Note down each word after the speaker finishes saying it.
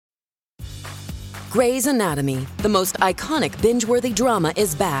Grey's Anatomy, the most iconic binge-worthy drama,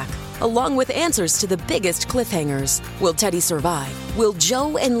 is back, along with answers to the biggest cliffhangers. Will Teddy survive? Will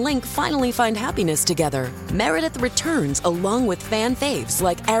Joe and Link finally find happiness together? Meredith returns along with fan faves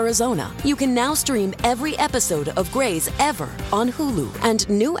like Arizona. You can now stream every episode of Grey's ever on Hulu, and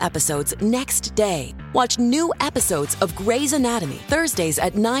new episodes next day. Watch new episodes of Grey's Anatomy Thursdays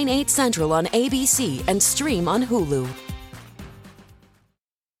at 9/8 Central on ABC and stream on Hulu.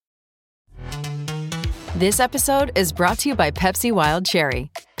 This episode is brought to you by Pepsi Wild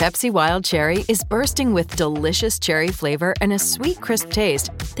Cherry. Pepsi Wild Cherry is bursting with delicious cherry flavor and a sweet, crisp taste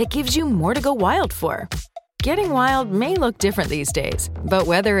that gives you more to go wild for. Getting wild may look different these days, but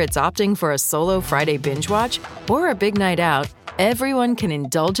whether it's opting for a solo Friday binge watch or a big night out, everyone can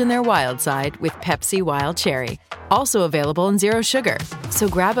indulge in their wild side with Pepsi Wild Cherry. Also available in Zero Sugar. So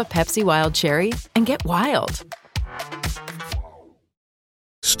grab a Pepsi Wild Cherry and get wild.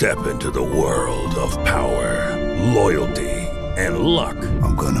 Step into the world of power, loyalty, and luck.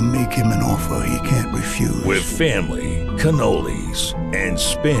 I'm gonna make him an offer he can't refuse. With family, cannolis, and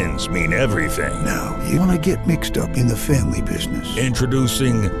spins mean everything. Now, you wanna get mixed up in the family business.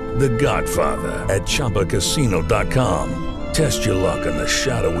 Introducing The Godfather at ChumbaCasino.com. Test your luck in the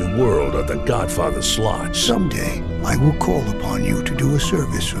shadowy world of The Godfather slot. Someday, I will call upon you to do a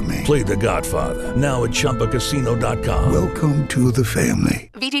service for me. Play The Godfather, now at ChumbaCasino.com. Welcome to the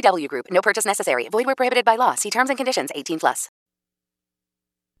family. VGW Group. No purchase necessary. Void where prohibited by law. See terms and conditions. 18+.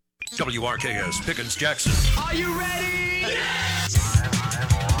 WRKS Pickens Jackson. Are you ready? Yes!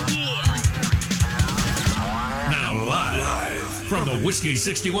 Now live from the Whiskey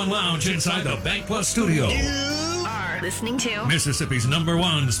 61 Lounge inside the Bank Plus studio. Listening to Mississippi's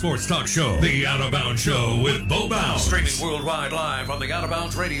 #1 sports talk show, The Out of Bounds Show with Bo Bounds. Streaming worldwide live on the Out of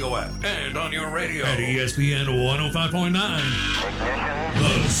Bounds radio app and on your radio. At ESPN 105.9.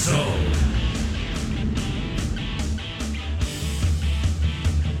 The Zone.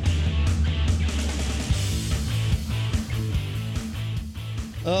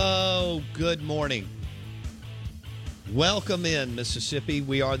 Oh, good morning. Welcome in, Mississippi.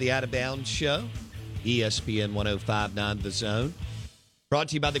 We are the Out of Bounds Show. ESPN 105.9 The Zone. Brought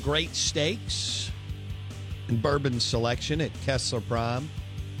to you by the Great Steaks and Bourbon Selection at Kessler Prime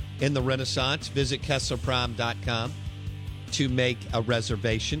in the Renaissance. Visit KesslerPrime.com to make a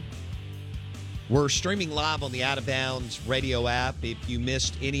reservation. We're streaming live on the Out of Bounds radio app. If you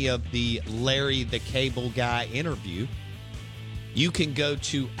missed any of the Larry the Cable Guy interview, you can go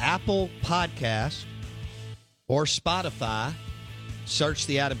to Apple Podcast or Spotify. Search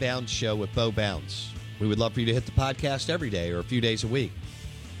the Out of Bounds Show with Bo Bounds. We would love for you to hit the podcast every day or a few days a week.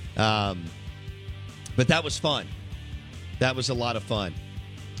 But that was fun. That was a lot of fun.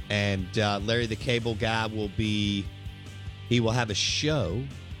 And Larry the Cable Guy he will have a show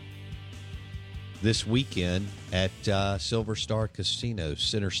this weekend at Silver Star Casino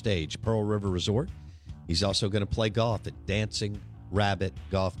Center Stage, Pearl River Resort. He's also going to play golf at Dancing Rabbit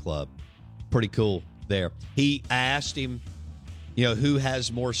Golf Club. Pretty cool there. I asked him, who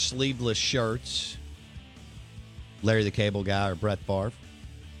has more sleeveless shirts, Larry the Cable Guy or Brett Favre?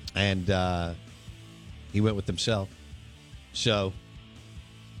 And he went with himself. So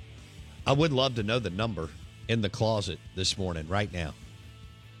I would love to know the number in the closet this morning, right now.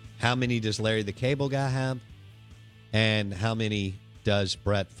 How many does Larry the Cable Guy have? And how many does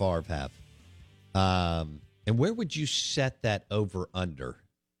Brett Favre have? And where would you set that over under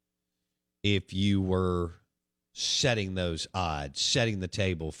if you were setting those odds, setting the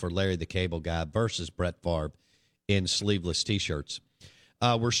table for Larry the Cable Guy versus Brett Favre in sleeveless T-shirts?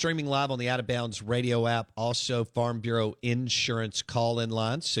 We're streaming live on the Out of Bounds radio app. Also, Farm Bureau Insurance call-in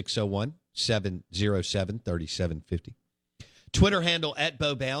line, 601-707-3750. Twitter handle at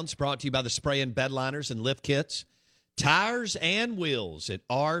Bo Bounds, brought to you by the Spray and Bed Liners and Lift Kits. Tires and wheels at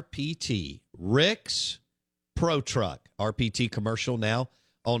RPT. Rick's Pro Truck. RPT commercial now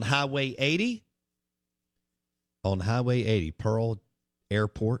on Highway 80. On Highway 80, Pearl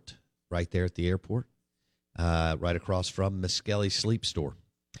Airport, right there at the airport, right across from Miskelly Sleep Store.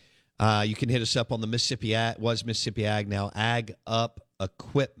 You can hit us up on the Mississippi Ag, now Ag Up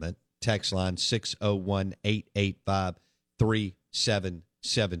Equipment, text line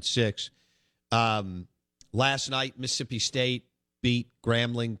 601-885-3776. Last night, Mississippi State beat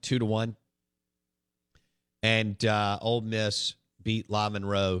Grambling 2-1, and Ole Miss beat La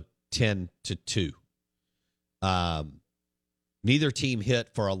Monroe 10-2. Neither team hit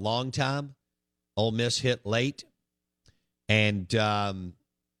for a long time. Ole Miss hit late, and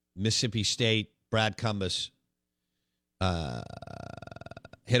Mississippi State, Brad Cumbas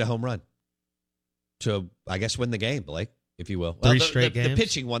hit a home run to, I guess, win the game, Blake. if you will. Three straight games. The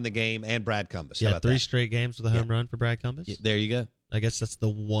pitching won the game, and Brad Cumbas. Yeah, three straight games with a home run for Brad Cumbas. Yeah, there you go. I guess that's the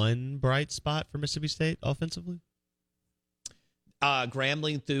one bright spot for Mississippi State offensively.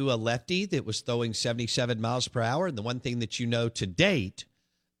 Grambling threw a lefty that was throwing 77 miles per hour. And the one thing that you know to date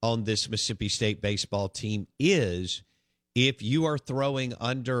on this Mississippi State baseball team is if you are throwing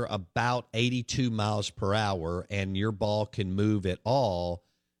under about 82 miles per hour and your ball can move at all,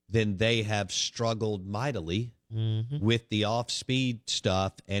 then they have struggled mightily with the off-speed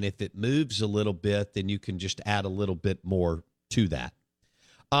stuff. And if it moves a little bit, then you can just add a little bit more to that.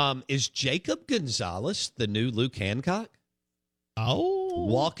 Is Jacob Gonzalez the new Luke Hancock? Oh.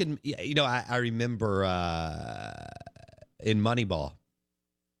 Walking, I remember in Moneyball,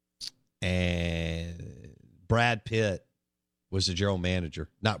 and Brad Pitt was the general manager.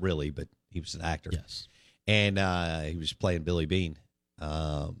 Not really, but he was an actor. Yes. And he was playing Billy Bean,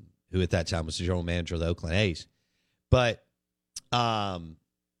 who at that time was the general manager of the Oakland A's. But I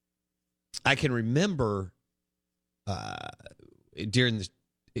can remember in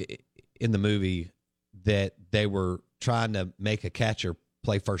the movie that they were trying to make a catcher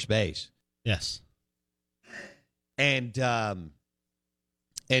play first base. Yes. And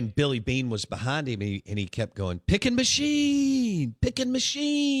Billy Bean was behind him, and he kept going, picking machine.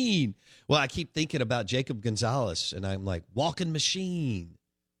 Well, I keep thinking about Jacob Gonzalez, and I'm like, walking machine.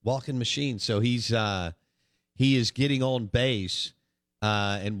 So he is getting on base,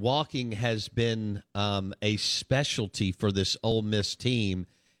 and walking has been a specialty for this Ole Miss team,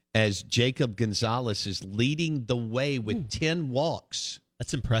 as Jacob Gonzalez is leading the way with 10 walks.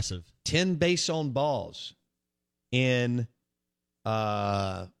 That's impressive. 10 base on balls in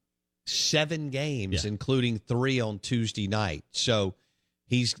 7 games, including 3 on Tuesday night. So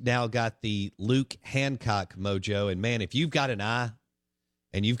he's now got the Luke Hancock mojo. And, man, if you've got an eye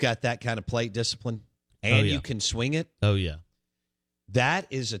and you've got that kind of plate discipline and you can swing it, that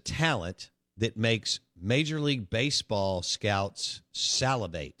is a talent that makes Major League Baseball scouts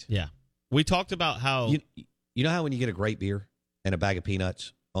salivate. Yeah. We talked about how... You know how when you get a great beer and a bag of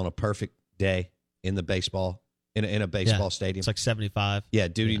peanuts on a perfect day in the baseball, in a baseball stadium? It's like 75. Yeah,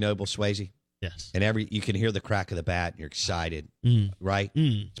 Duty Noble Swayze. Yes. And you can hear the crack of the bat, and you're excited, right?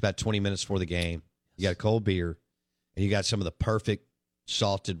 It's about 20 minutes before the game. You got a cold beer, and you got some of the perfect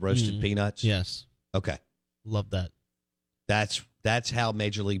salted roasted peanuts. Yes. Okay. Love that. That's how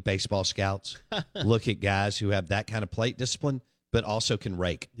Major League Baseball scouts look at guys who have that kind of plate discipline, but also can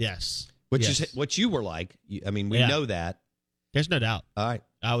rake. Yes. Which is what you were like. I mean, we know that. There's no doubt. All right.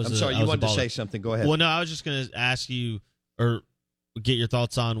 I'm sorry, you wanted to say something. Go ahead. Well, no, I was just going to ask you or get your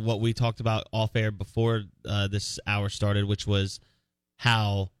thoughts on what we talked about off air before this hour started, which was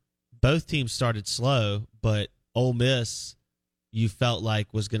how both teams started slow, but Ole Miss, you felt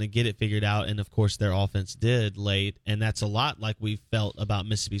like was going to get it figured out, and of course their offense did late, and that's a lot like we felt about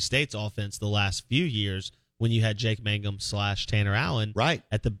Mississippi State's offense the last few years when you had Jake Mangum / Tanner Allen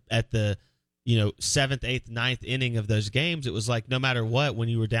at the 7th, 8th, 9th inning of those games. It was like no matter what, when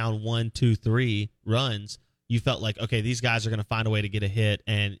you were down 1, 2, 3 runs, you felt like, okay, these guys are going to find a way to get a hit,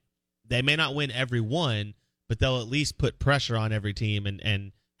 and they may not win every one, but they'll at least put pressure on every team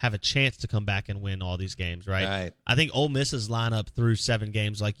and have a chance to come back and win all these games, right? I think Ole Miss's lineup through 7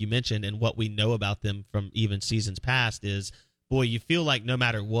 games, like you mentioned, and what we know about them from even seasons past is, boy, you feel like no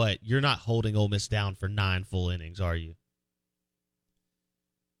matter what, you're not holding Ole Miss down for 9 full innings, are you?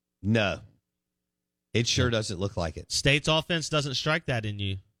 No. It sure doesn't look like it. State's offense doesn't strike that in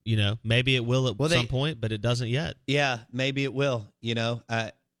you. Maybe it will at some point, but it doesn't yet. Yeah, maybe it will.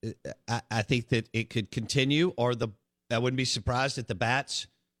 I think that it could continue, or I wouldn't be surprised if the bats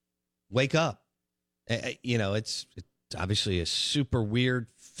wake up. It's obviously a super weird,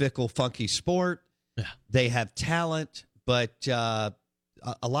 fickle, funky sport. Yeah. They have talent, but a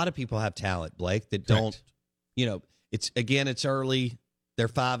lot of people have talent, Blake, that don't. It's early. They're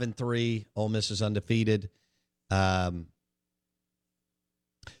 5-3. Ole Miss is undefeated. Southern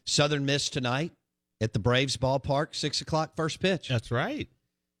Miss tonight at the Braves ballpark, 6:00 first pitch. That's right.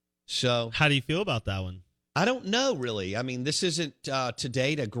 So, how do you feel about that one? I don't know, really. I mean, this isn't to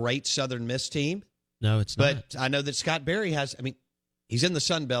date a great Southern Miss team. No, it's not. But I know that Scott Berry has. I mean, he's in the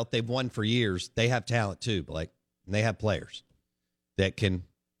Sun Belt. They've won for years. They have talent too, Blake, and they have players that can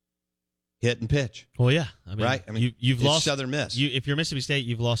hit and pitch. Well, yeah, I mean, right. I mean, you've lost Southern Miss. If you're Mississippi State,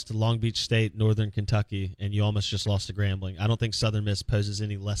 you've lost to Long Beach State, Northern Kentucky, and you almost just lost to Grambling. I don't think Southern Miss poses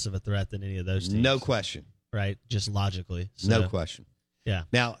any less of a threat than any of those teams. No question. Right, just logically. So, no question. Yeah.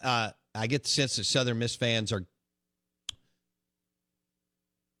 Now, I get the sense that Southern Miss fans are.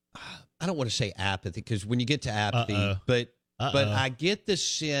 I don't want to say apathy, because when you get to apathy, but I get the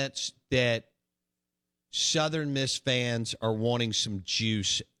sense that Southern Miss fans are wanting some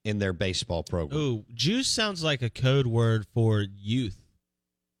juice in their baseball program. Ooh, juice sounds like a code word for youth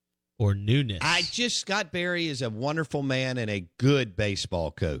or newness. Scott Berry is a wonderful man and a good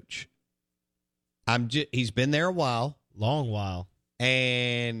baseball coach. He's been there a while. Long while.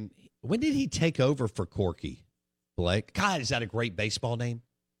 And when did he take over for Corky, Blake? God, is that a great baseball name?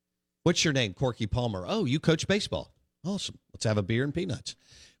 What's your name? Corky Palmer. Oh, you coach baseball. Awesome. Let's have a beer and peanuts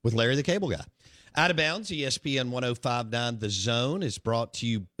with Larry the Cable Guy. Out of Bounds, ESPN 105.9 The Zone is brought to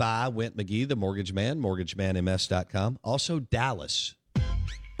you by Went McGee, the Mortgage Man, mortgagemanms.com. Also, Dallas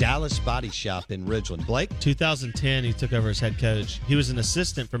Body Shop in Ridgeland. Blake? 2010, he took over as head coach. He was an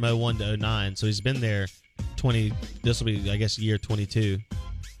assistant from 01 to 09, so he's been there 20. This will be, I guess, year 22.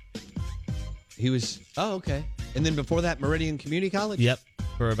 He was, okay. And then before that, Meridian Community College? Yep,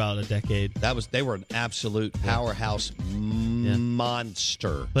 for about a decade. They were an absolute powerhouse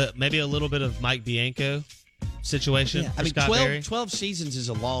monster. But maybe a little bit of Mike Bianco situation. Yeah. I mean, 12 seasons is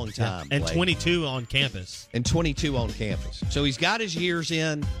a long time. Yeah. And Blake. 22 on campus. So he's got his years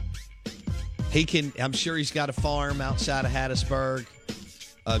in. I'm sure he's got a farm outside of Hattiesburg,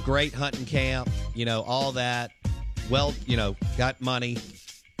 a great hunting camp, all that. Well, got money.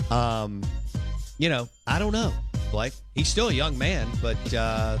 I don't know, Blake. He's still a young man, but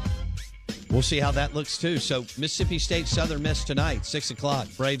we'll see how that looks, too. So, Mississippi State Southern Miss tonight, 6 o'clock,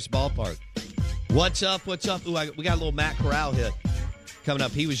 Braves Ballpark. What's up? Ooh, we got a little Matt Corral hit coming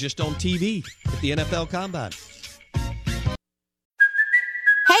up. He was just on TV at the NFL Combine.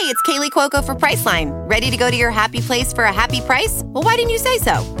 Hey, it's Kaylee Cuoco for Priceline. Ready to go to your happy place for a happy price? Well, why didn't you say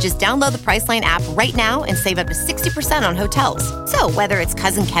so? Just download the Priceline app right now and save up to 60% on hotels. So whether it's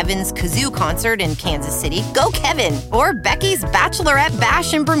Cousin Kevin's Kazoo Concert in Kansas City, go Kevin, or Becky's Bachelorette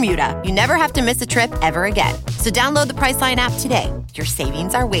Bash in Bermuda, you never have to miss a trip ever again. So download the Priceline app today. Your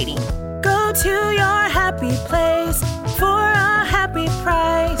savings are waiting. Go to your happy place for a happy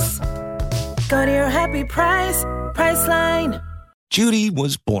price. Go to your happy price, Priceline. Judy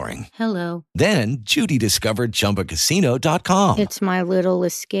was boring. Hello. Then Judy discovered ChumbaCasino.com. It's my little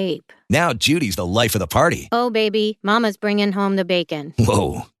escape. Now Judy's the life of the party. Oh, baby, mama's bringing home the bacon.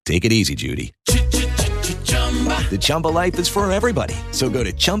 Whoa, take it easy, Judy. The Chumba life is for everybody. So go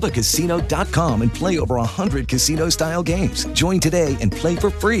to ChumbaCasino.com and play over 100 casino-style games. Join today and play for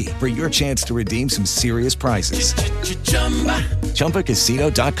free for your chance to redeem some serious prizes.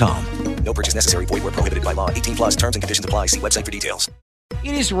 ChumbaCasino.com. No purchase necessary. Void where prohibited by law. 18 plus terms and conditions apply. See website for details.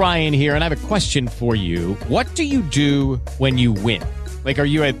 It is Ryan here, and I have a question for you. What do you do when you win? Like, are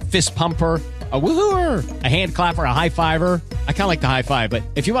you a fist pumper, a woohooer, a hand clapper, a high fiver? I kind of like the high five, but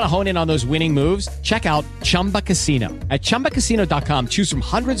if you want to hone in on those winning moves, check out Chumba Casino. At ChumbaCasino.com, choose from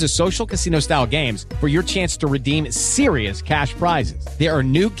hundreds of social casino-style games for your chance to redeem serious cash prizes. There are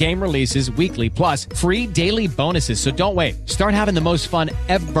new game releases weekly, plus free daily bonuses. So don't wait. Start having the most fun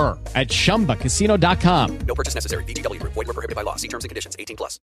ever at ChumbaCasino.com. No purchase necessary. VGW. Void where prohibited by law. See terms and conditions. 18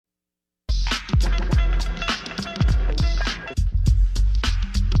 plus.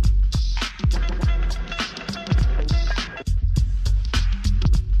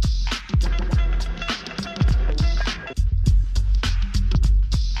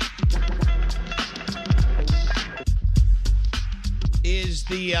 Is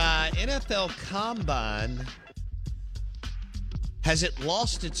the NFL Combine, has it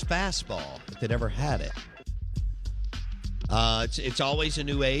lost its fastball, if it ever had it? It's always a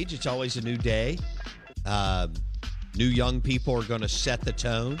new age. It's always a new day. New young people are going to set the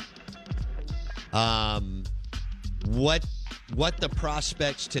tone. What the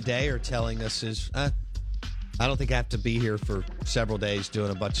prospects today are telling us is, I don't think I have to be here for several days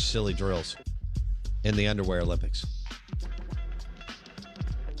doing a bunch of silly drills in the Underwear Olympics.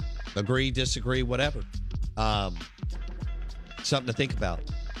 Agree, disagree, whatever. Something to think about.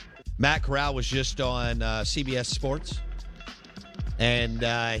 Matt Corral was just on CBS Sports. And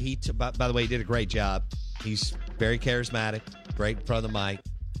by the way, he did a great job. He's very charismatic, great in front of the mic.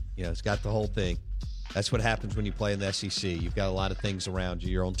 He's got the whole thing. That's what happens when you play in the SEC. You've got a lot of things around you.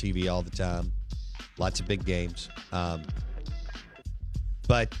 You're on TV all the time. Lots of big games. But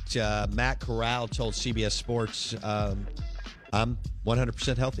Matt Corral told CBS Sports, I'm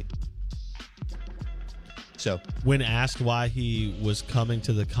 100% healthy. So, when asked why he was coming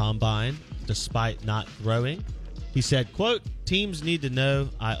to the Combine despite not throwing, he said, quote, "Teams need to know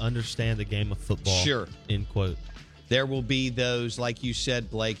I understand the game of football." Sure. End quote. There will be those, like you said,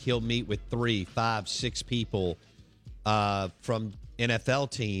 Blake, he'll meet with 3, 5, 6 people from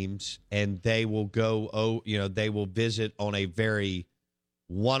NFL teams, and they will go, they will visit on a very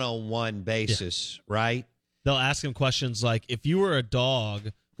one-on-one basis, right? They'll ask him questions like, if you were a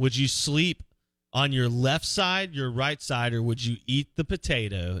dog, would you sleep on your left side, your right side, or would you eat the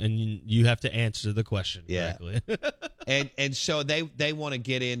potato? And you have to answer the question correctly. and so they want to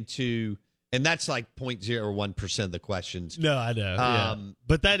get into, and that's like 0.01% of the questions. No, I know.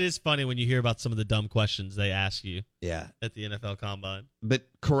 But that is funny when you hear about some of the dumb questions they ask you. Yeah, at the NFL Combine. But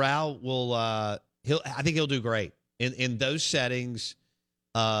Corral will. I think he'll do great in those settings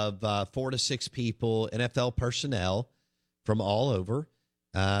of 4 to 6 people, NFL personnel from all over.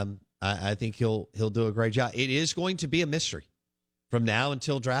 I think he'll do a great job. It is going to be a mystery from now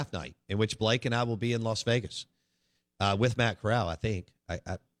until draft night, in which Blake and I will be in Las Vegas with Matt Corral. I think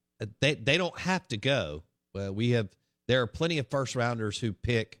they don't have to go. There are plenty of first rounders who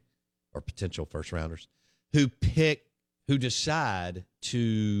pick, or potential first rounders who decide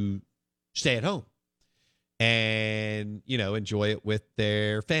to stay at home and enjoy it with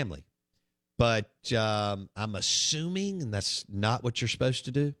their family. But I'm assuming, and that's not what you're supposed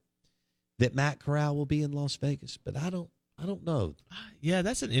to do, that Matt Corral will be in Las Vegas, but I don't know. Yeah,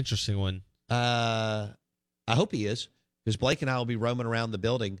 that's an interesting one. I hope he is, because Blake and I will be roaming around the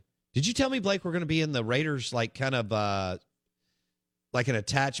building. Did you tell me, Blake, we're going to be in the Raiders, like kind of like an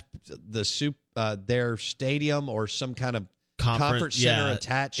attached their stadium or some kind of conference center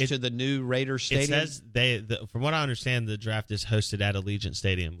attached to the new Raiders stadium? It says from what I understand, the draft is hosted at Allegiant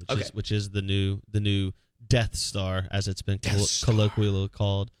Stadium, which is the new Death Star, as it's been colloquially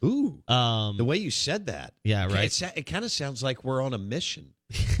called. Ooh, the way you said that. Yeah, right. It kind of sounds like we're on a mission.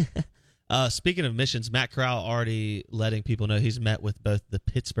 Speaking of missions, Matt Corral already letting people know he's met with both the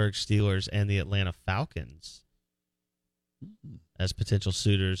Pittsburgh Steelers and the Atlanta Falcons as potential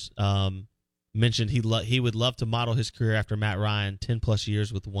suitors. Mentioned he would love to model his career after Matt Ryan, 10+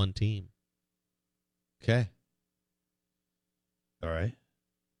 years with one team. Okay. All right.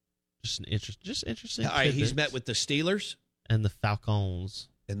 Just interesting. All right, he's met with the Steelers and the Falcons.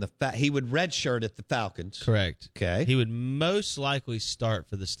 And he would redshirt at the Falcons. Correct. Okay. He would most likely start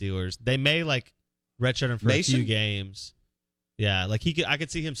for the Steelers. They may redshirt him for a few games. Yeah, I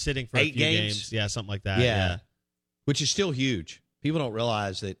could see him sitting for 8 a few games. Yeah, something like that. Yeah. Which is still huge. People don't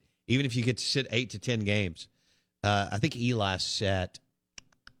realize that even if you get to sit 8 to 10 games, I think Eli sat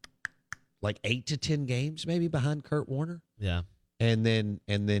like 8 to 10 games maybe behind Kurt Warner. Yeah. And then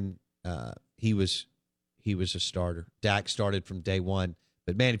he was a starter. Dak started from day one.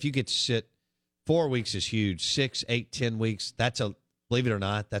 But man, if you get to sit 4 weeks is huge. 6, 8, 10 weeks, believe it or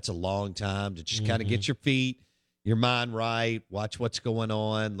not, that's a long time to just kind of get your feet, your mind right, watch what's going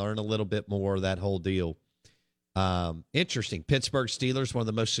on, learn a little bit more, that whole deal. Interesting. Pittsburgh Steelers, one of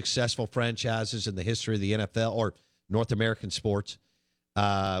the most successful franchises in the history of the NFL or North American sports,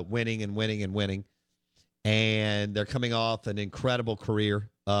 winning and winning and winning. And they're coming off an incredible career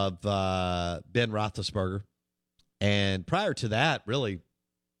of Ben Roethlisberger. And prior to that, really,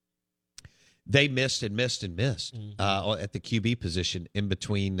 they missed and missed and missed at the QB position in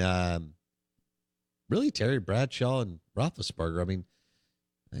between really Terry Bradshaw and Roethlisberger. I mean,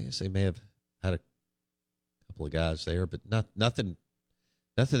 I guess they may have had a couple of guys there, but nothing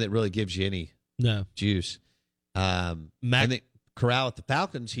that really gives you any juice. And Corral at the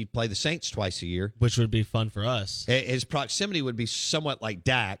Falcons, he'd play the Saints twice a year, which would be fun for us. His proximity would be somewhat like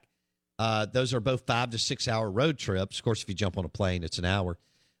Dak. Those are both 5 to 6 hour road trips. Of course, if you jump on a plane, it's an hour.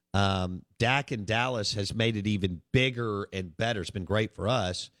 Dak in Dallas has made it even bigger and better. It's been great for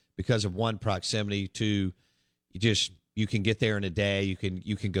us because of one, proximity, two, you can get there in a day. You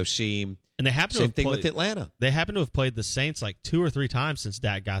can go see him. And they happen Same thing with Atlanta. They happen to have played the Saints like 2 or 3 times since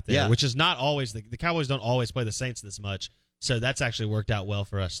Dak got there, which is not always the Cowboys don't always play the Saints this much. So that's actually worked out well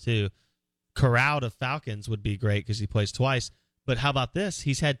for us too. Corral to Falcons would be great because he plays twice. But how about this?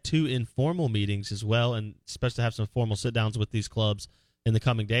 He's had 2 informal meetings as well, and supposed to have some formal sit-downs with these clubs in the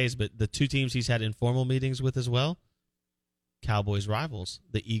coming days. But the 2 teams he's had informal meetings with as well, Cowboys rivals,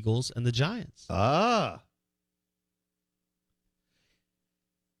 the Eagles and the Giants.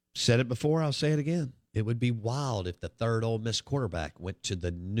 Said it before, I'll say it again. It would be wild if the third Ole Miss quarterback went to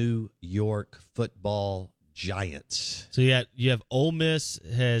the New York Football Giants. So you have Ole Miss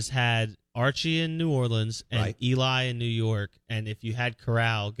has had Archie in New Orleans and Eli in New York, and if you had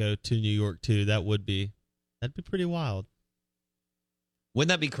Corral go to New York too, that'd be pretty wild. Wouldn't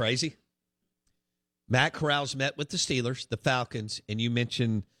that be crazy? Matt Corral's met with the Steelers, the Falcons, and you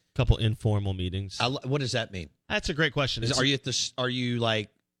mentioned a couple informal meetings. What does that mean? That's a great question.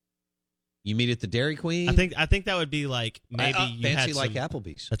 You meet at the Dairy Queen? I think that would be like maybe you fancy had like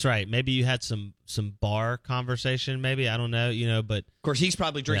Applebee's. That's right. Maybe you had some bar conversation. Maybe, I don't know. But of course he's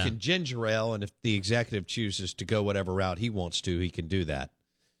probably drinking ginger ale, and if the executive chooses to go whatever route he wants to, he can do that.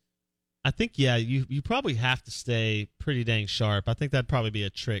 I think you probably have to stay pretty dang sharp. I think that'd probably be a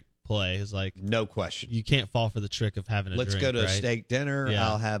trick play. Is like no question. You can't fall for the trick of having a Let's drink, go to right? a steak dinner. Yeah.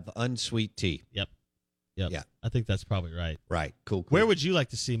 I'll have unsweet tea. Yep. Yeah. I think that's probably right. Right. Cool. Where would you like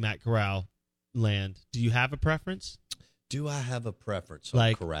to see Matt Corral land? Do you have a preference? Do I have a preference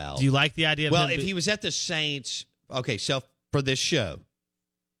on Corral? Do you like the idea of Well, him if he was at the Saints, okay, so for this show,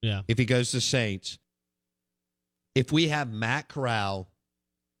 yeah, if he goes to Saints, if we have Matt Corral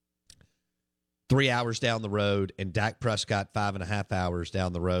 3 hours down the road and Dak Prescott 5.5 hours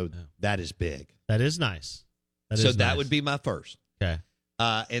down the road, that is big. That is nice. That would be my first. Okay.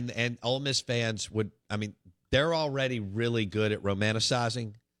 And Ole Miss fans they're already really good at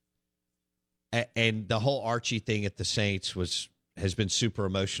romanticizing. And the whole Archie thing at the Saints has been super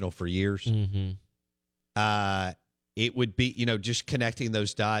emotional for years. Mm-hmm. It would be, just connecting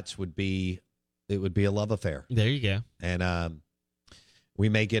those dots would be a love affair. There you go. And we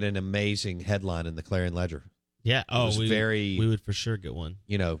may get an amazing headline in the Clarion Ledger. Yeah. We would for sure get one.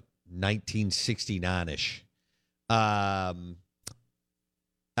 1969-ish. I'd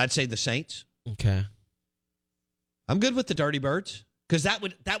say the Saints. Okay. I'm good with the Dirty Birds because that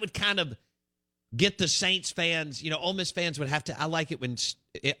would kind of get the Saints fans. Ole Miss fans would have to. I like it when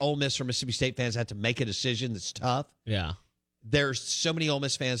Ole Miss or Mississippi State fans have to make a decision that's tough. Yeah. There's so many Ole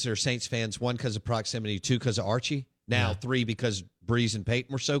Miss fans that are Saints fans. 1, because of proximity. 2, because of Archie. Now 3, because Breeze and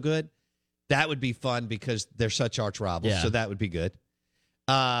Peyton were so good. That would be fun because they're such arch rivals. Yeah. So that would be good.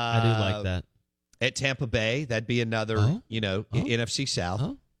 I do like that. At Tampa Bay, that'd be another, NFC South.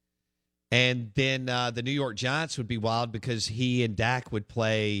 Oh. And then the New York Giants would be wild because he and Dak would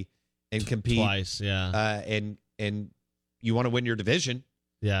play and compete twice. Yeah. And you want to win your division.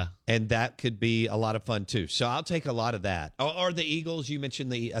 Yeah. And that could be a lot of fun too. So I'll take a lot of that. Or the Eagles. You mentioned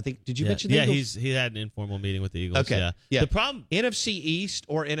did you mention the Eagles? Yeah, he had an informal meeting with the Eagles. Okay. Yeah. The problem NFC East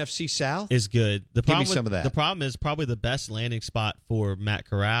or NFC South is good. Give me some of that. The problem is probably the best landing spot for Matt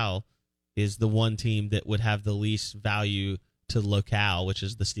Corral is the one team that would have the least value to locale, which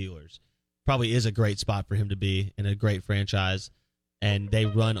is the Steelers. Probably is a great spot for him to be in a great franchise. And they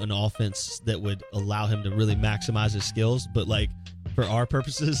run an offense that would allow him to really maximize his skills. But, for our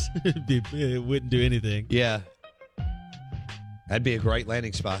purposes, it wouldn't do anything. Yeah. That'd be a great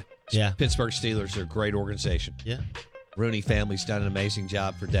landing spot. Yeah. Pittsburgh Steelers are a great organization. Yeah. Rooney family's done an amazing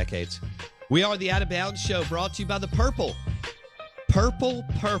job for decades. We are the Out of Bounds Show, brought to you by the Purple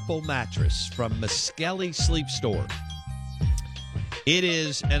mattress from Miskelly Sleep Store. It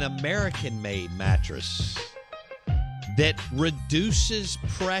is an American-made mattress that reduces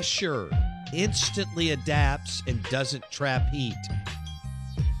pressure, instantly adapts, and doesn't trap heat.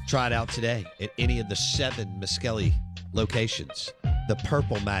 Try it out today at any of the 7 Miskelly locations. The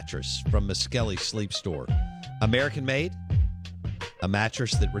Purple mattress from Miskelly Sleep Store. American-made, a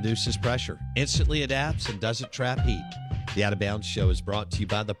mattress that reduces pressure, instantly adapts, and doesn't trap heat. The Out of Bounds Show is brought to you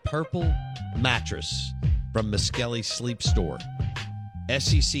by the Purple mattress from Miskelly Sleep Store.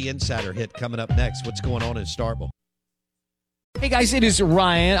 SEC Insider Hit coming up next. What's going on in Starkville? Hey guys, it is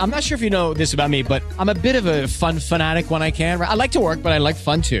Ryan. I'm not sure if you know this about me, but I'm a bit of a fun fanatic when I can. I like to work, but I like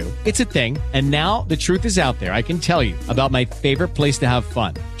fun too. It's a thing. And now the truth is out there. I can tell you about my favorite place to have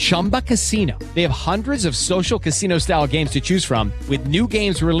fun. Chumba Casino. They have hundreds of social casino style games to choose from with new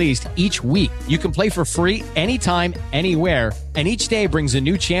games released each week. You can play for free anytime, anywhere. And each day brings a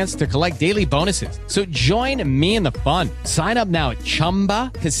new chance to collect daily bonuses. So join me in the fun. Sign up now at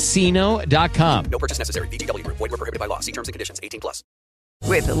ChumbaCasino.com. No purchase necessary. VGW. Void where prohibited by law. See terms and conditions. 18+.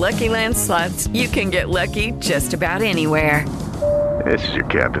 With the Lucky Land Slots, you can get lucky just about anywhere. This is your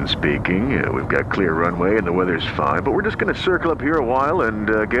captain speaking. We've got clear runway and the weather's fine, but we're just going to circle up here a while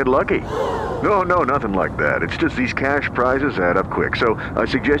and get lucky. No, nothing like that. It's just these cash prizes add up quick. So I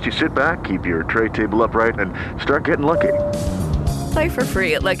suggest you sit back, keep your tray table upright, and start getting lucky. Play for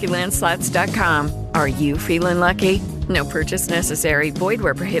free at LuckyLandSlots.com. Are you feeling lucky? No purchase necessary. Void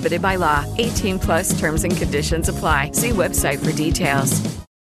where prohibited by law. 18+ terms and conditions apply. See website for details.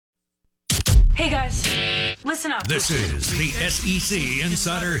 Hey guys, listen up. This is the SEC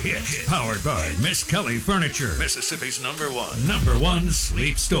Insider Hit, powered by Miskelly Furniture, Mississippi's number one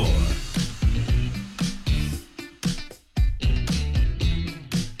sleep store.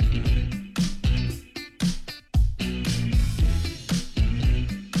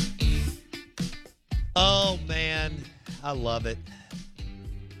 Oh, man. I love it.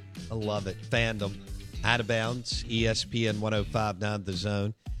 Fandom. Out of Bounds, ESPN 105.9 The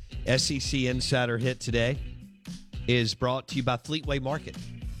Zone. SEC Insider Hit today is brought to you by Fleetway Market.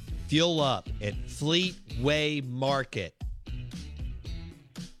 Fuel up at Fleetway Market.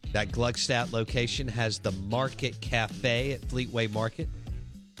 That Gluckstadt location has the Market Cafe at Fleetway Market.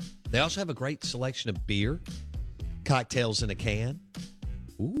 They also have a great selection of beer, cocktails in a can.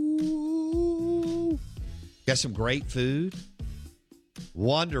 Ooh. Got some great food.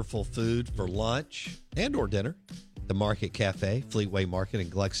 Wonderful food for lunch and or dinner. The Market Cafe, Fleetway Market in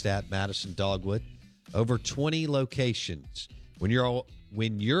Gluckstadt, Madison, Dogwood. Over 20 locations. When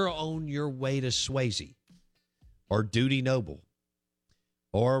you're on your way to Swayze or Duty Noble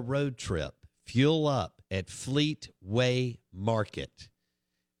or a road trip, fuel up at Fleetway Market.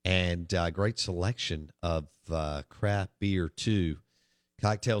 And great selection of craft beer, too.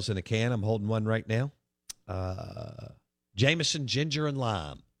 Cocktails in a can. I'm holding one right now. Jameson Ginger and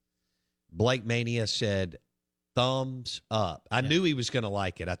Lime. Blake Mania said, thumbs up. I knew he was going to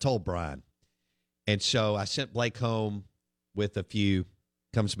like it. I told Brian. And so I sent Blake home with a few.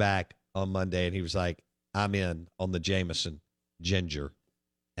 Comes back on Monday, and he was like, I'm in on the Jameson Ginger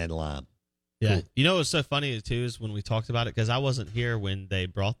and Lime. Yeah. Cool. You know what's so funny, too, is when we talked about it, because I wasn't here when they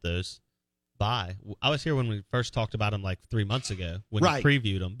brought those by. I was here when we first talked about them like 3 months ago when we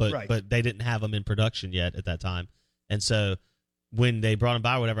previewed them, but they didn't have them in production yet at that time. And so when they brought them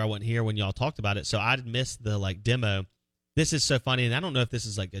by, whatever, I wasn't here when y'all talked about it. So I missed the like demo. This is so funny. And I don't know if this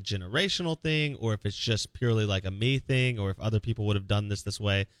is like a generational thing or if it's just purely like a me thing or if other people would have done this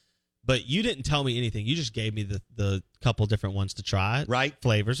way. But you didn't tell me anything. You just gave me the couple different ones to try. Right.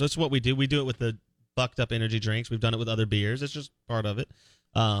 Flavors. That's what we do. We do it with the bucked up energy drinks. We've done it with other beers. It's just part of it.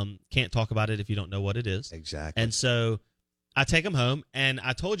 Can't talk about it if you don't know what it is. Exactly. And so I take them home, and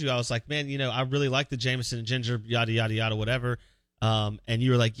I told you, I was like, man, I really like the Jameson and Ginger, yada, yada, yada, whatever. And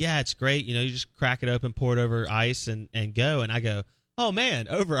you were like, yeah, it's great. You just crack it open, pour it over ice, and go. And I go, oh, man,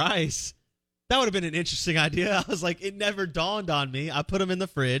 over ice? That would have been an interesting idea. I was like, it never dawned on me. I put them in the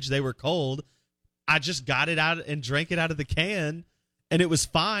fridge. They were cold. I just got it out and drank it out of the can, and it was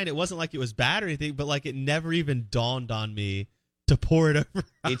fine. It wasn't like it was bad or anything, but like it never even dawned on me to pour it over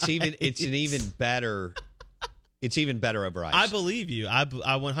ice. It's even better over ice. I believe you. I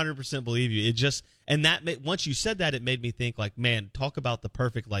 100% believe you. It just, and that once you said that, it made me think like, man, talk about the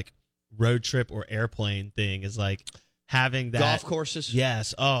perfect like road trip or airplane thing is like having that. Golf courses.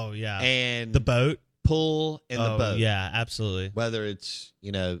 Yes. Oh yeah. And the boat. Pull in the boat. Yeah, absolutely. Whether it's,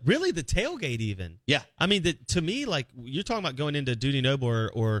 really the tailgate even. Yeah. I mean, to me, like you're talking about going into Duty Noble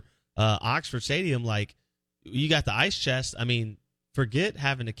or Oxford Stadium, like you got the ice chest. I mean, forget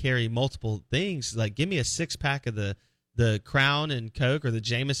having to carry multiple things. Like, give me a 6-pack of the Crown and Coke or the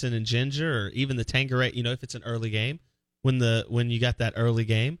Jameson and Ginger or even the Tanqueray. If it's an early game, when you got that early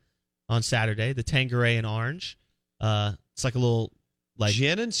game on Saturday, the Tanqueray and Orange. It's like a little like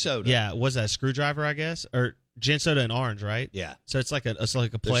gin and soda. Yeah, was that a screwdriver? I guess or gin, soda, and orange, right? Yeah. So it's like a play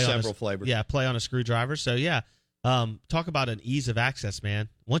There's on several flavors. Yeah, play on a screwdriver. So yeah. Talk about an ease of access, man.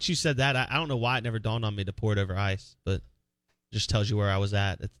 Once you said that, I don't know why it never dawned on me to pour it over ice, but just tells you where I was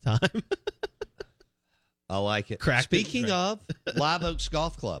at the time. I like it. Speaking of Live Oaks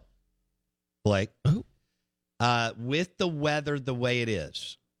Golf Club, Blake, with the weather the way it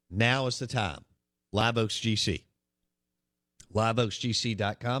is, now is the time. Live Oaks GC.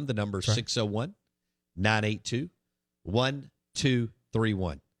 LiveOaksGC.com. The number is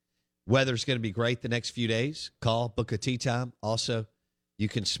 601-982-1231. Weather's going to be great the next few days. Call, book a tee time. Also, you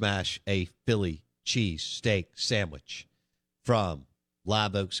can smash a Philly cheese steak sandwich from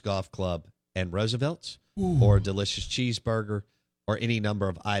Live Oaks Golf Club and Roosevelt's, or a delicious cheeseburger, or any number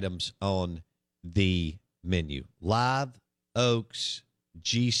of items on the menu.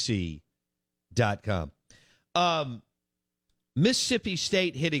 LiveOaksGC.com. Mississippi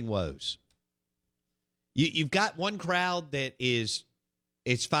State hitting woes. You've got one crowd that is,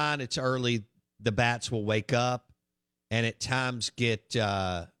 it's fine, it's early, the bats will wake up, and at times get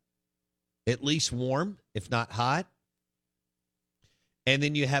at least warm, if not hot. And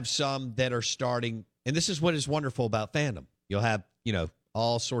then you have some that are starting, and this is what is wonderful about fandom. You'll have,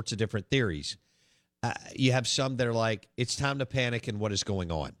 all sorts of different theories. You have some that are like, it's time to panic and what is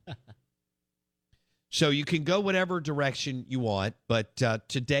going on. So you can go whatever direction you want, but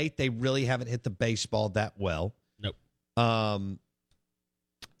to date, they really haven't hit the baseball that well. Nope.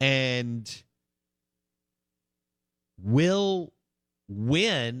 And will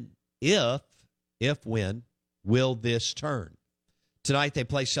when will this turn? Tonight they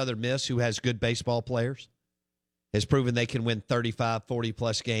play Southern Miss, who has good baseball players, has proven they can win 35,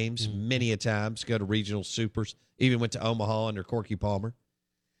 40-plus games many a times, go to regional supers, even went to Omaha under Corky Palmer.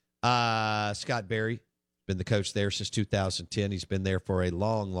 Scott Berry, been the coach there since 2010. He's been there for a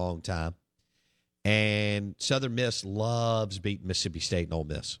long, long time. And Southern Miss loves beating Mississippi State and Ole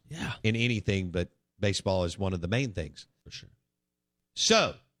Miss. Yeah. In anything, but baseball is one of the main things. For sure.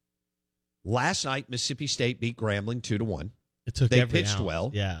 So, last night, Mississippi State beat Grambling 2-1. It took They every pitched ounce.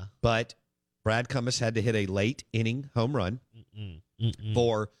 well. Yeah. But Brad Cummins had to hit a late inning home run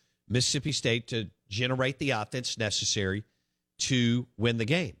for Mississippi State to generate the offense necessary to win the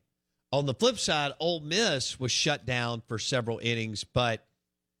game. On the flip side, Ole Miss was shut down for several innings, but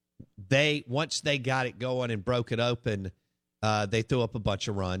once they got it going and broke it open, they threw up a bunch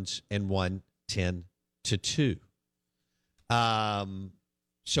of runs and won 10-2.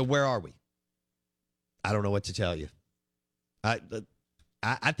 So where are we? I don't know what to tell you.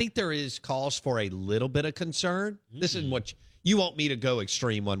 I think there is cause for a little bit of concern. This is what you want me to go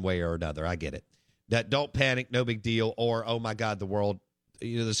extreme one way or another. I get it. That don't panic, no big deal, or oh my God, the world,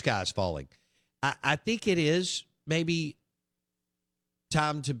 the sky's falling. I think it is maybe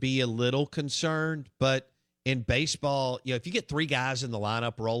time to be a little concerned, but in baseball, if you get 3 guys in the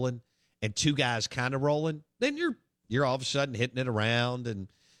lineup rolling and 2 guys kind of rolling, then you're all of a sudden hitting it around and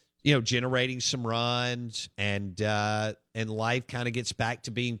generating some runs, and life kind of gets back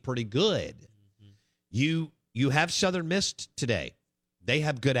to being pretty good. Mm-hmm. You have Southern Miss today. They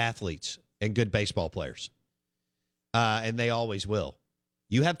have good athletes and good baseball players, and they always will.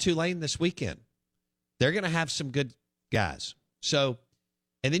 You have Tulane this weekend. They're going to have some good guys. So,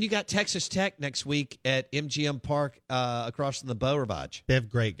 and then you got Texas Tech next week at MGM Park across from the Beau Rivage. They have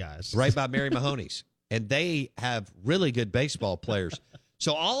great guys. Right by Mary Mahoney's. And they have really good baseball players.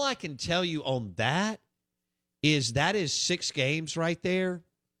 So all I can tell you on that is 6 games right there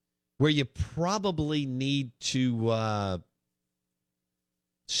where you probably need to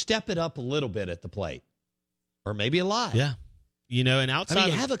step it up a little bit at the plate, or maybe a lot. Yeah, and outside,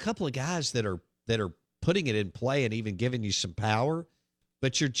 you have a couple of guys that are putting it in play and even giving you some power,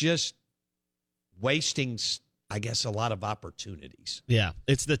 but you're just wasting, I guess, a lot of opportunities. Yeah,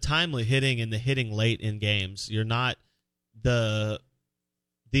 it's the timely hitting and the hitting late in games. You're not the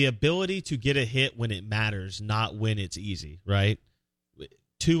ability to get a hit when it matters, not when it's easy, right?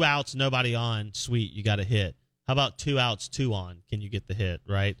 2 outs, nobody on, sweet, you got a hit. How about 2 outs, 2 on? Can you get the hit,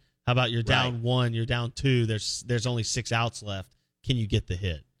 right? How about you're down 1, you're down 2, there's only 6 outs left. Can you get the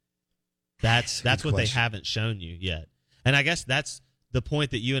hit? That's what they haven't shown you yet. And I guess that's the point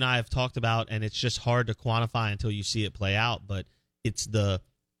that you and I have talked about, and it's just hard to quantify until you see it play out, but it's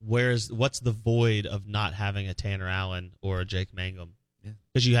what's the void of not having a Tanner Allen or a Jake Mangum?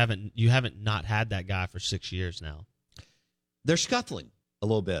 Because you haven't not had that guy for 6 years now. They're scuffling a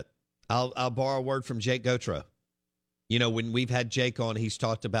little bit. I'll borrow a word from Jake Gautreaux. When we've had Jake on, he's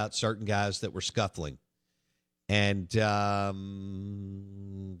talked about certain guys that were scuffling, and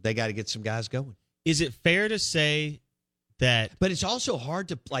they got to get some guys going. Is it fair to say that? But it's also hard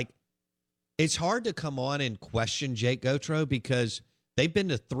to it's hard to come on and question Jake Gautreaux because they've been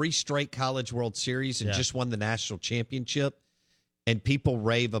to 3 straight College World Series and just won the national championship. And people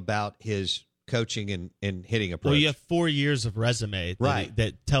rave about his coaching and hitting approach. Well, you have 4 years of resume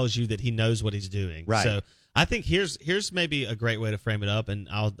that tells you that he knows what he's doing. Right. So I think here's maybe a great way to frame it up, and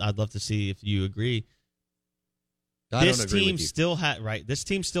I'd love to see if you agree. This team still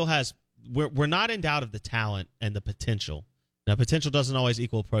has. We're not in doubt of the talent and the potential. Now, potential doesn't always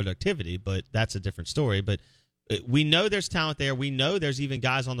equal productivity, but that's a different story. But we know there's talent there. We know there's even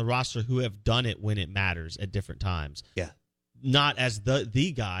guys on the roster who have done it when it matters at different times. Yeah. Not as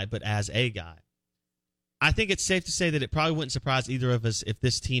the guy, but as a guy. I think it's safe to say that it probably wouldn't surprise either of us if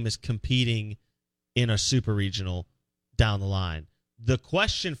this team is competing in a super regional down the line. The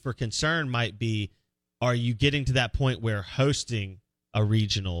question for concern might be, are you getting to that point where hosting a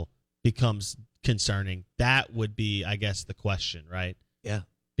regional becomes concerning? That would be, I guess, the question, right? Yeah.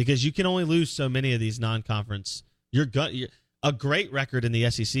 Because you can only lose so many of these non-conference. A great record in the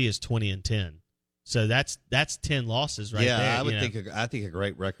SEC is 20-10. So that's 10 losses right there. Yeah, I would think. I think a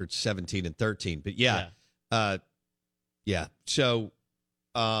great record's 17-13. But yeah. So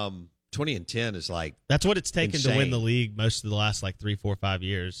 20-10 is like that's what it's taken insane to win the league most of the last 3, 4, 5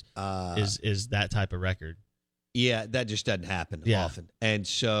 years. Is that type of record? Yeah, that just doesn't happen often, and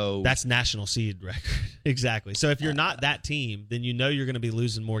so that's national seed record exactly. So if you're not that team, then you're going to be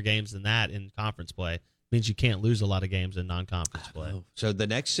losing more games than that in conference play. Means you can't lose a lot of games in non-conference play. So the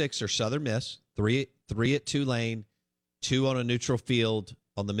next 6 are Southern Miss, 3 at Tulane, 2 on a neutral field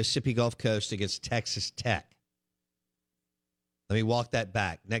on the Mississippi Gulf Coast against Texas Tech. Let me walk that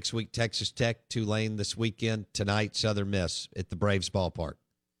back. Next week, Texas Tech, Tulane this weekend. Tonight, Southern Miss at the Braves ballpark.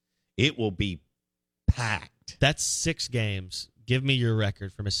 It will be packed. That's 6 games. Give me your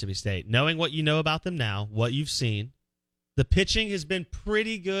record for Mississippi State. Knowing what you know about them now, what you've seen. The pitching has been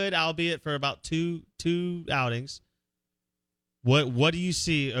pretty good, albeit for about two outings. What do you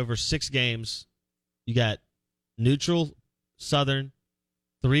see over 6 games? You got neutral Southern,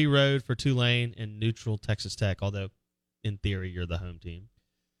 3 road for Tulane, and neutral Texas Tech, although in theory you're the home team.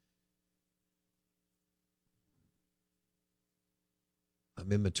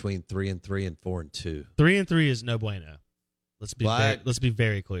 I'm in between 3-3 and 4-2. 3-3 is no bueno. Let's be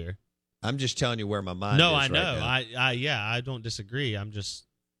very clear. I'm just telling you where my mind is. No, I know. Right now. I don't disagree. I'm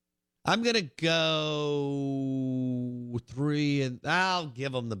gonna go 3, and I'll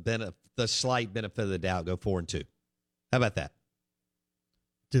give them the slight benefit of the doubt. Go 4-2. How about that?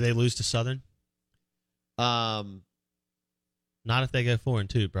 Do they lose to Southern? Not if they go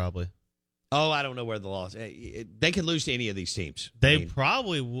 4-2, probably. Oh, I don't know where the loss. They can lose to any of these teams.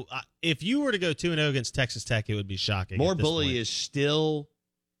 Probably. If you were to go 2-0 against Texas Tech, it would be shocking. More Bully is still.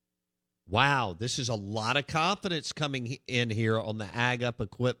 Wow, this is a lot of confidence coming in here on the Ag Up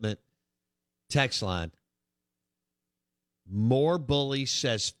Equipment text line. More Bully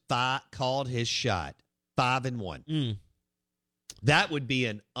says called his shot 5-1. That would be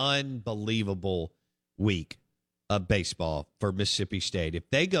an unbelievable week of baseball for Mississippi State. If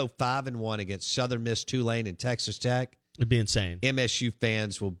they go 5-1 against Southern Miss, Tulane, and Texas Tech, it'd be insane. MSU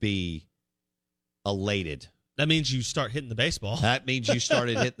fans will be elated. That means you start hitting the baseball. That means you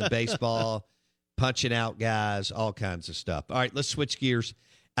started hitting the baseball, punching out guys, all kinds of stuff. All right, let's switch gears.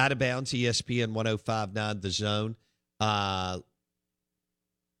 Out of bounds, ESPN 105.9 The Zone.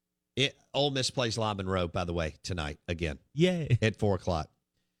 Ole Miss plays La Monroe, by the way, tonight again. Yay. At 4 o'clock.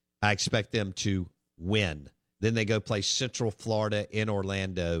 I expect them to win. Then they go play Central Florida in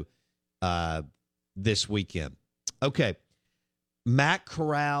Orlando this weekend. Okay. Matt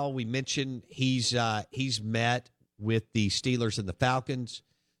Corral, we mentioned he's met with the Steelers and the Falcons.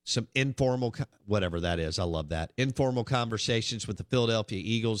 Some informal, whatever that is, I love that. Informal conversations with the Philadelphia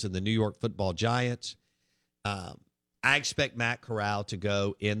Eagles and the New York Football Giants. I expect Matt Corral to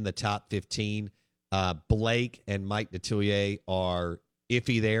go in the top 15. Blake and Mike Detillier are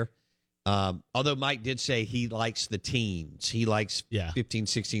iffy there. Although Mike did say he likes the teens. He likes 15,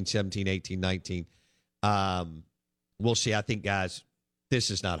 16, 17, 18, 19. We'll see. I think, guys, this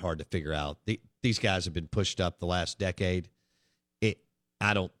is not hard to figure out. These guys have been pushed up the last decade.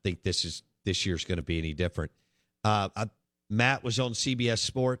 I don't think this year's going to be any different. Matt was on CBS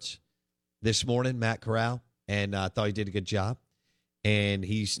Sports this morning, Matt Corral, and I thought he did a good job. And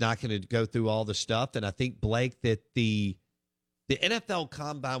he's not going to go through all the stuff. And I think, Blake, that the NFL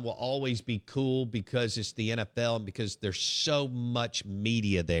Combine will always be cool because it's the NFL and because there's so much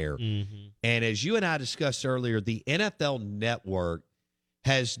media there. Mm-hmm. And as you and I discussed earlier, the NFL Network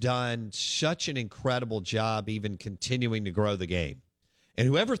has done such an incredible job even continuing to grow the game. And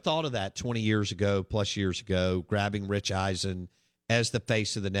whoever thought of that 20 years ago, plus years ago, grabbing Rich Eisen as the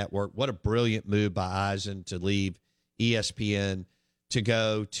face of the network, what a brilliant move by Eisen to leave ESPN to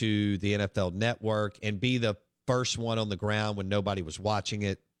go to the NFL Network and be the first one on the ground when nobody was watching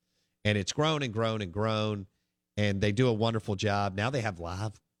it. And it's grown and grown and grown, and they do a wonderful job. Now they have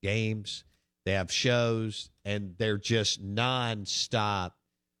live games, they have shows, and they're just nonstop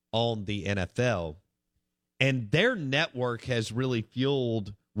on the NFL. And their network has really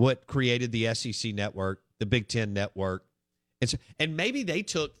fueled what created the SEC network, the Big Ten network. And maybe they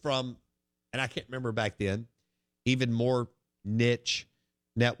took from, and I can't remember back then, even more niche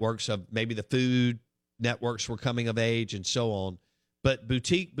networks of maybe the food networks were coming of age and so on. But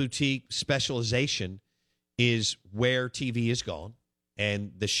boutique specialization is where TV has gone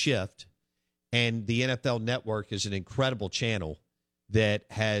and the shift. And the NFL Network is an incredible channel that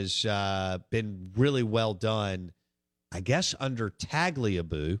has been really well done, I guess, under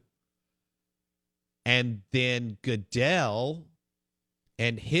Tagliabue. And then Goodell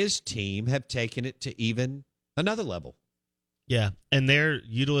and his team have taken it to even another level. Yeah, and their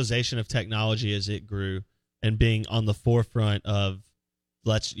utilization of technology as it grew and being on the forefront of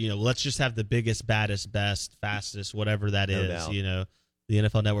let's just have the biggest, baddest, best, fastest, whatever that is. doubt. The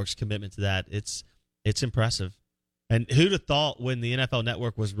NFL Network's commitment to that, it's impressive. And who'd have thought when the NFL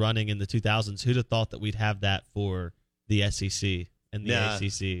Network was running in the 2000s, who'd have thought that we'd have that for the SEC and the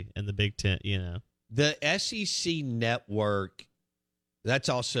ACC and the Big Ten, The SEC Network, that's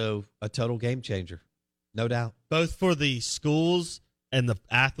also a total game changer, no doubt. Both for the schools and the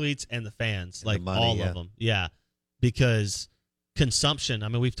athletes and the fans, and all of them. Yeah, because consumption, I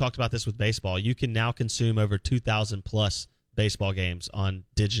mean, we've talked about this with baseball. You can now consume over 2,000 plus baseball games on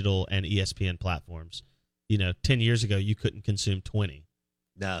digital and ESPN platforms. 10 years ago, you couldn't consume 20.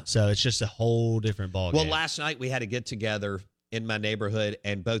 No. So it's just a whole different ballgame. Well, last night we had a get-together in my neighborhood,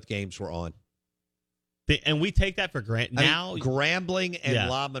 and both games were on. And we take that for granted. Now, Grambling and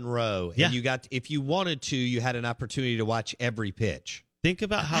La Monroe. Yeah. And you got, if you wanted to, you had an opportunity to watch every pitch. Think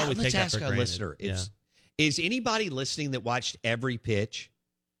about how we take that for granted. Let's ask our listener. Is anybody listening that watched every pitch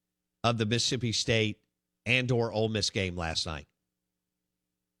of the Mississippi State and or Ole Miss game last night?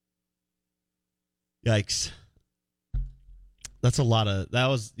 Yikes. That's a lot of that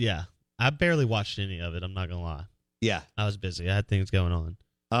was I barely watched any of it. I'm not gonna lie. Yeah, I was busy. I had things going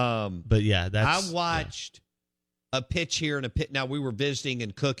on. But yeah, that's I watched a pitch here and a pit. Now we were visiting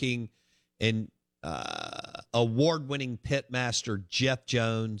and cooking, and award-winning pitmaster Jeff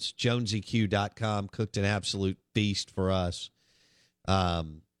Jones, JonesEQ.com, cooked an absolute feast for us.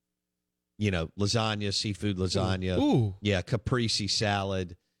 Lasagna, seafood lasagna. Ooh. Yeah, caprese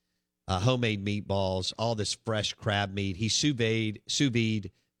salad, homemade meatballs, all this fresh crab meat. He sous vide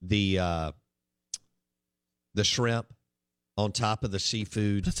the shrimp on top of the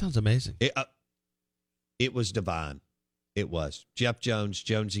seafood. That sounds amazing. It was divine. It was. Jeff Jones,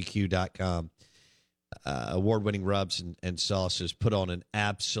 JonesEQ.com. Award-winning rubs and sauces, put on an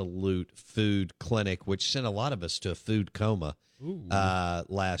absolute food clinic, which sent a lot of us to a food coma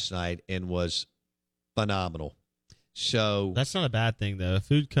last night, and was phenomenal. So that's not a bad thing, though. A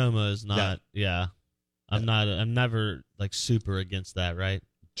food coma is not. Yeah, I'm never like super against that, right?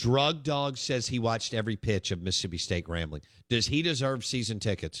 Drug Dog says he watched every pitch of Mississippi State Grambling. Does he deserve season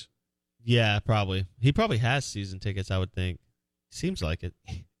tickets? Yeah, probably. He probably has season tickets, I would think. Seems like it.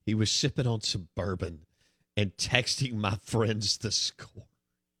 He was sipping on some bourbon and texting my friends the score.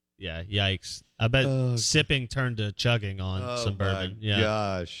 Yeah, yikes. I bet sipping turned to chugging on some bourbon. My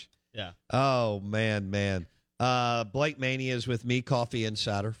gosh. Yeah. Oh, man. Blake Mania is with me, Coffee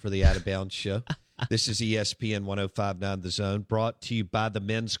Insider, for the Out of Bounds show. This is ESPN 105.9 The Zone, brought to you by the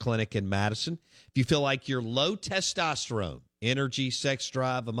Men's Clinic in Madison. If you feel like you're low testosterone, energy, sex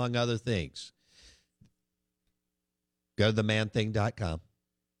drive, among other things, go to themanthing.com.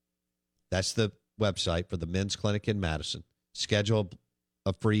 That's the website for the Men's Clinic in Madison. Schedule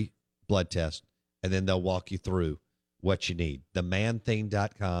a free blood test, and then they'll walk you through what you need.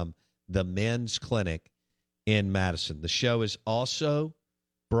 Themanthing.com, the Men's Clinic in Madison. The show is also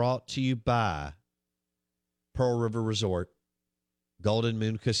brought to you by Pearl River Resort, Golden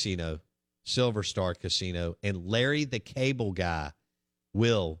Moon Casino, Silver Star Casino, and Larry the Cable Guy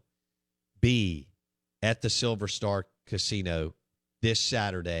will be at the Silver Star Casino this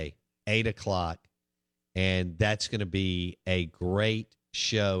Saturday, 8 o'clock, and that's going to be a great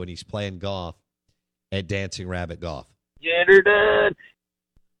show, and he's playing golf at Dancing Rabbit Golf. Get her done.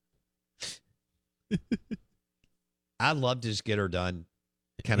 I loved his get her done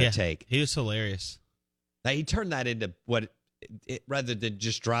kind of take. He was hilarious. Now, he turned that into rather than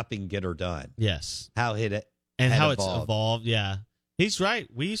just dropping get her done. Yes. How hit it and how it's evolved. Yeah. He's right.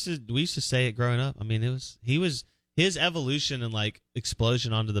 We used to say it growing up. I mean, his evolution and like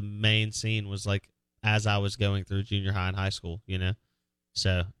explosion onto the main scene was like as I was going through junior high and high school, you know?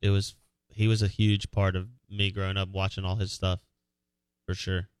 So he was a huge part of me growing up watching all his stuff for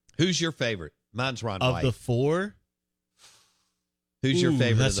sure. Who's your favorite? Mine's Ron White. White. Of the four? Who's your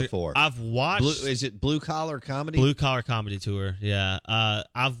favorite of the four? I've watched... is it Blue Collar Comedy? Blue Collar Comedy Tour, yeah.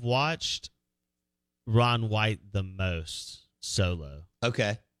 I've watched Ron White the most solo.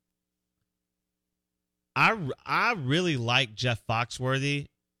 Okay. I really like Jeff Foxworthy,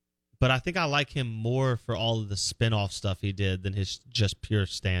 but I think I like him more for all of the spin-off stuff he did than his just pure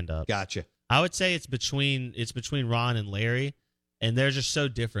stand-up. Gotcha. I would say it's between Ron and Larry, and they're just so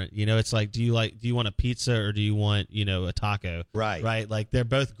different. You know, it's like, do you want a pizza or do you want, a taco? Right. Right. Like they're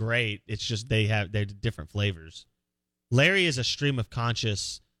both great. It's just they're different flavors. Larry is a stream of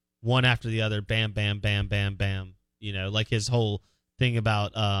conscious, one after the other, bam, bam, bam, bam, bam. Like his whole thing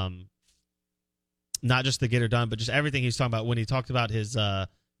about not just the get her done, but just everything he's talking about when he talked about his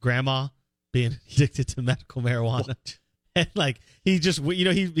grandma being addicted to medical marijuana. What? And like he just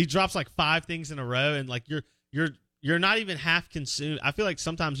he drops like 5 things in a row, and like you're not even half consumed. I feel like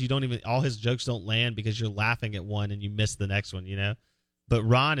sometimes all his jokes don't land because you're laughing at one and you miss the next one, But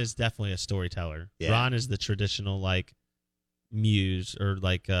Ron is definitely a storyteller. Yeah. Ron is the traditional like muse or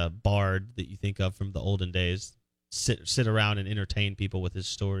like bard that you think of from the olden days. Sit around and entertain people with his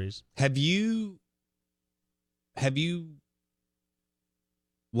stories. Have you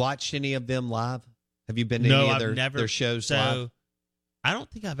watched any of them live? Have you been to any of their shows live? I don't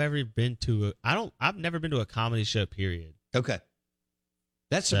think I've ever been to I've never been to a comedy show, period. Okay.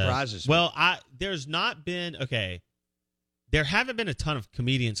 That surprises me. Well, there haven't been a ton of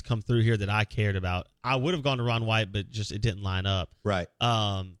comedians come through here that I cared about. I would have gone to Ron White, but just it didn't line up. Right.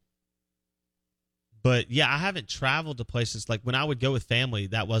 But yeah, I haven't traveled to places like when I would go with family,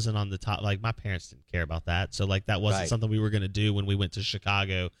 that wasn't on the top. Like my parents didn't care about that. So like that wasn't something we were going to do when we went to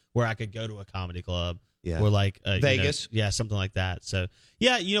Chicago where I could go to a comedy club. Yeah. Or like Vegas. Something like that. So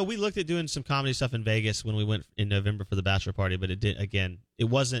yeah, we looked at doing some comedy stuff in Vegas when we went in November for the bachelor party, but it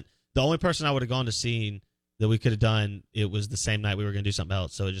wasn't the only person I would have gone to see that we could have done. It was the same night we were going to do something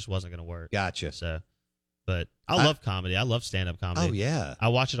else. So it just wasn't going to work. Gotcha. So But I love comedy. I love stand-up comedy. Oh, yeah. I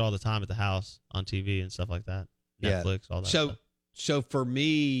watch it all the time at the house on TV and stuff like that. Netflix, all that stuff. So for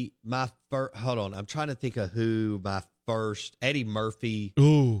me, hold on. I'm trying to think of who my first, Eddie Murphy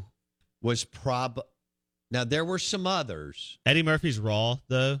was now there were some others. Eddie Murphy's Raw,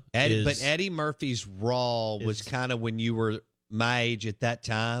 though. But Eddie Murphy's Raw was kind of when you were my age at that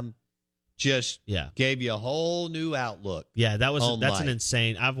time. Just gave you a whole new outlook. Yeah, that's life. an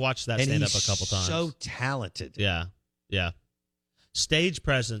insane. I've watched that stand up a couple times. So talented. Yeah. Stage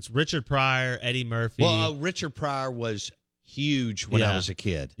presence: Richard Pryor, Eddie Murphy. Well, Richard Pryor was huge when I was a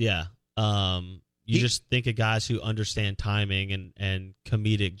kid. Yeah. You just think of guys who understand timing and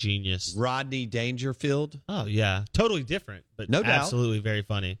comedic genius. Rodney Dangerfield. Oh yeah, totally different, but no doubt, absolutely very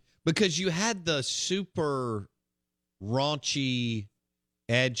funny. Because you had the super raunchy,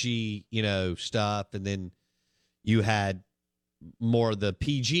 edgy, stuff, and then you had more of the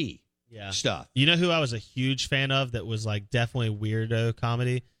PG stuff. You know who I was a huge fan of that was like definitely weirdo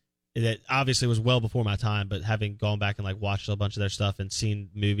comedy that obviously was well before my time, but having gone back and like watched a bunch of their stuff and seen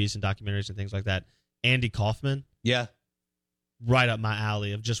movies and documentaries and things like that, Andy Kaufman. Yeah. Right up my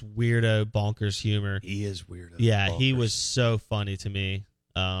alley of just weirdo bonkers humor. He is weirdo. Yeah, bonkers. He was so funny to me.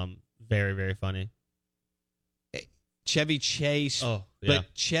 Very, very funny. Chevy Chase. Oh, yeah.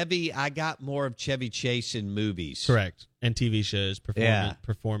 But Chevy, I got more of Chevy Chase in movies. Correct. And TV shows,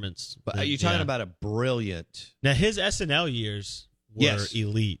 performance. But are you talking about a brilliant... Now, his SNL years were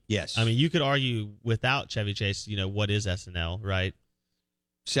elite. Yes. I mean, you could argue without Chevy Chase, what is SNL, right?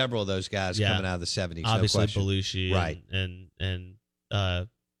 Several of those guys coming out of the 70s, obviously no question. Belushi, right. and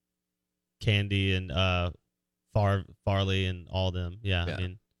Candy and Farley and all them. Yeah. I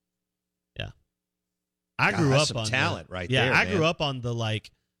mean, I grew up on talent right there. Yeah, I grew up on the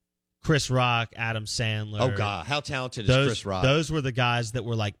like Chris Rock, Adam Sandler. Oh God, how talented is Chris Rock? Those were the guys that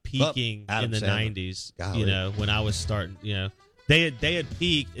were like peaking in the Sandler. 90s. When I was starting. They had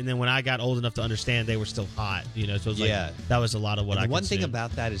peaked, and then when I got old enough to understand, they were still hot. So it was like that was a lot of what I. One thing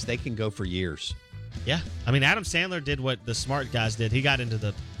about that is they can go for years. Yeah, I mean Adam Sandler did what the smart guys did. He got into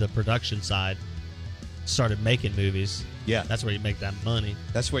the production side, started making movies. Yeah, that's where you make that money.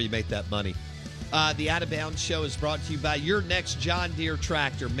 That's where you make that money. The Out of Bounds Show is brought to you by your next John Deere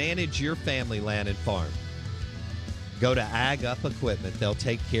tractor. Manage your family land and farm. Go to Ag Up Equipment. They'll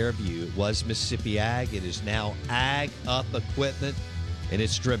take care of you. It was Mississippi Ag. It is now Ag Up Equipment, and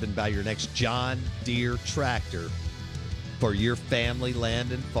it's driven by your next John Deere tractor for your family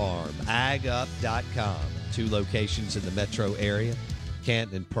land and farm. AgUp.com. 2 locations in the metro area.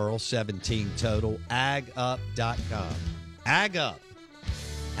 Canton and Pearl, 17 total. AgUp.com. Ag Up.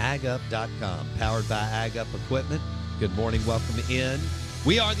 AgUp.com. Powered by Ag Up Equipment. Good morning. Welcome in.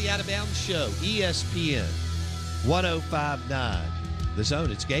 We are the Out of Bounds Show. ESPN 105.9. The Zone.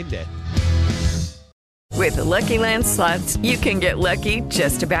 It's game day. With the Lucky Land Slots, you can get lucky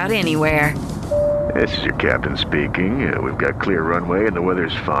just about anywhere. This is your captain speaking. We've got clear runway and the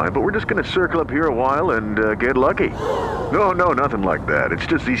weather's fine, but we're just going to circle up here a while and get lucky. No, nothing like that. It's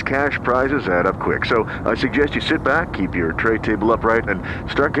just these cash prizes add up quick. So I suggest you sit back, keep your tray table upright, and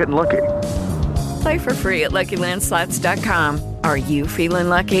start getting lucky. Play for free at LuckyLandSlots.com. Are you feeling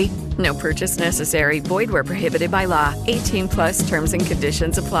lucky? No purchase necessary. Void where prohibited by law. 18+ terms and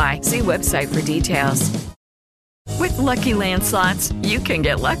conditions apply. See website for details. With Lucky Land Slots, you can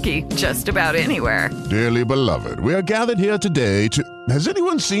get lucky just about anywhere. Dearly beloved, we are gathered here today to... Has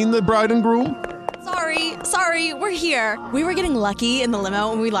anyone seen the bride and groom? Sorry, we're here. We were getting lucky in the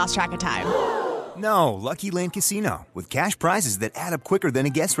limo and we lost track of time. No, Lucky Land Casino, with cash prizes that add up quicker than a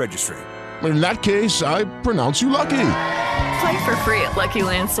guest registry. In that case, I pronounce you lucky. Play for free at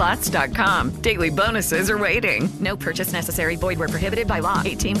LuckyLandSlots.com. Daily bonuses are waiting. No purchase necessary. Void where prohibited by law.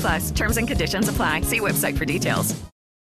 18+. Terms and conditions apply. See website for details.